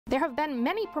There have been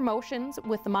many promotions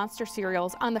with the Monster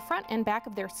cereals on the front and back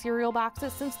of their cereal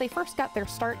boxes since they first got their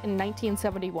start in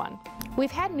 1971.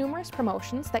 We've had numerous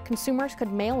promotions that consumers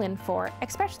could mail in for,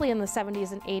 especially in the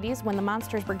 70s and 80s when the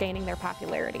Monsters were gaining their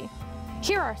popularity.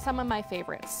 Here are some of my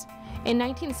favorites. In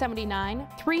 1979,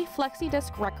 3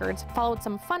 flexi-disc records followed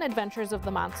some fun adventures of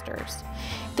the Monsters.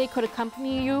 They could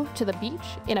accompany you to the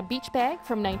beach in a beach bag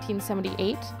from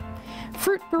 1978.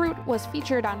 Fruit Brute was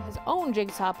featured on his own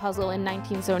jigsaw puzzle in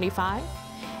 1975.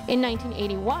 In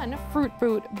 1981, Fruit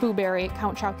Brute, Boo Berry,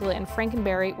 Count Chocula, and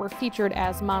Frankenberry were featured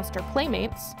as Monster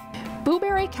Playmates. Boo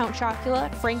Berry, Count Chocula,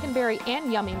 Frankenberry,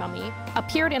 and Yummy Mummy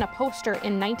appeared in a poster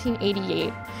in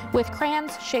 1988 with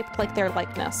crayons shaped like their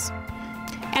likeness.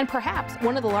 And perhaps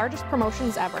one of the largest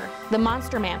promotions ever, the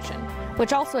Monster Mansion,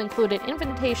 which also included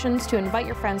invitations to invite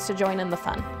your friends to join in the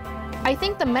fun. I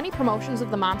think the many promotions of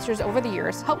the Monsters over the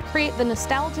years helped create the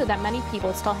nostalgia that many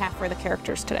people still have for the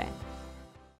characters today.